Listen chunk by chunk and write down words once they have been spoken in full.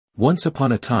Once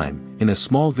upon a time, in a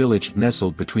small village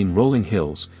nestled between rolling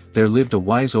hills, there lived a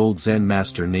wise old Zen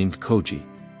master named Koji.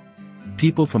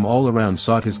 People from all around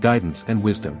sought his guidance and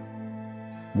wisdom.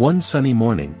 One sunny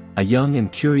morning, a young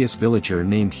and curious villager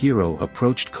named Hiro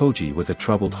approached Koji with a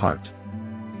troubled heart.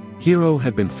 Hiro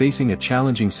had been facing a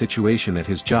challenging situation at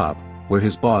his job, where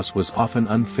his boss was often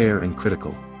unfair and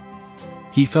critical.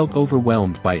 He felt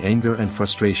overwhelmed by anger and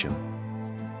frustration.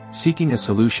 Seeking a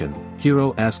solution,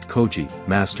 Hiro asked Koji,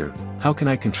 "Master, how can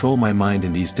I control my mind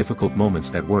in these difficult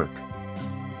moments at work?"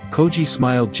 Koji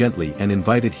smiled gently and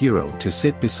invited Hiro to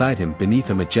sit beside him beneath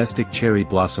a majestic cherry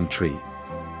blossom tree.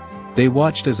 They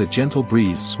watched as a gentle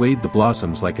breeze swayed the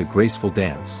blossoms like a graceful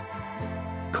dance.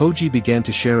 Koji began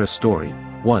to share a story.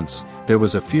 Once, there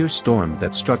was a fierce storm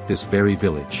that struck this very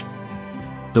village.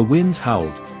 The winds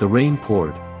howled, the rain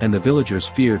poured, and the villagers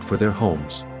feared for their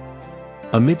homes.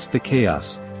 Amidst the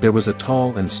chaos, there was a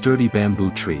tall and sturdy bamboo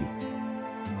tree.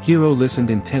 Hiro listened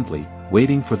intently,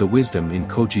 waiting for the wisdom in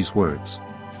Koji's words.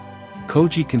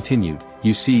 Koji continued,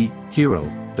 "You see, Hiro,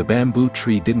 the bamboo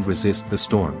tree didn't resist the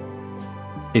storm.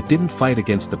 It didn't fight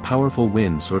against the powerful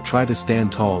winds or try to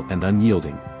stand tall and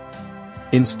unyielding.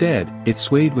 Instead, it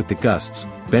swayed with the gusts,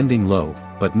 bending low,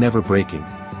 but never breaking."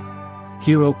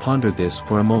 Hiro pondered this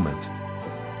for a moment.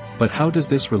 "But how does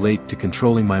this relate to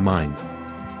controlling my mind?"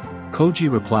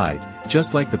 Koji replied,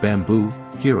 "Just like the bamboo,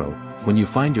 Hiro, when you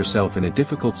find yourself in a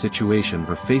difficult situation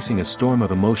or facing a storm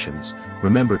of emotions,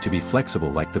 remember to be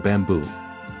flexible like the bamboo.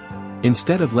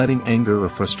 Instead of letting anger or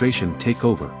frustration take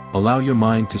over, allow your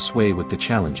mind to sway with the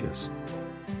challenges.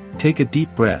 Take a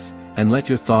deep breath, and let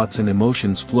your thoughts and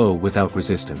emotions flow without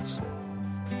resistance."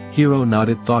 Hiro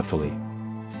nodded thoughtfully.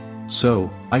 "So,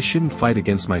 I shouldn't fight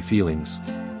against my feelings?"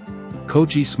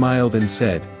 Koji smiled and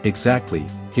said, "Exactly,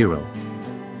 Hiro.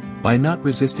 By not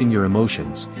resisting your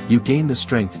emotions, you gain the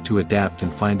strength to adapt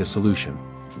and find a solution.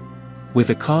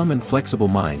 With a calm and flexible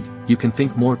mind, you can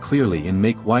think more clearly and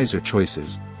make wiser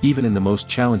choices, even in the most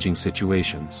challenging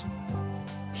situations."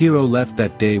 Hiro left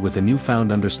that day with a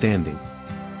newfound understanding.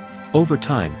 Over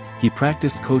time, he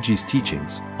practiced Koji's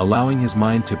teachings, allowing his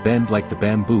mind to bend like the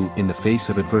bamboo in the face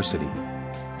of adversity.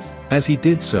 As he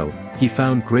did so, he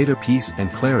found greater peace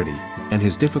and clarity, and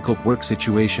his difficult work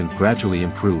situation gradually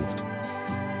improved.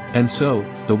 And so,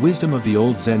 the wisdom of the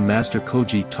old Zen master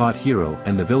Koji taught Hiro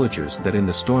and the villagers that in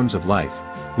the storms of life,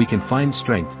 we can find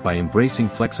strength by embracing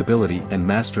flexibility and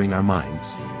mastering our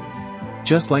minds.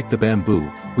 Just like the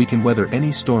bamboo, we can weather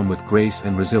any storm with grace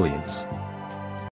and resilience.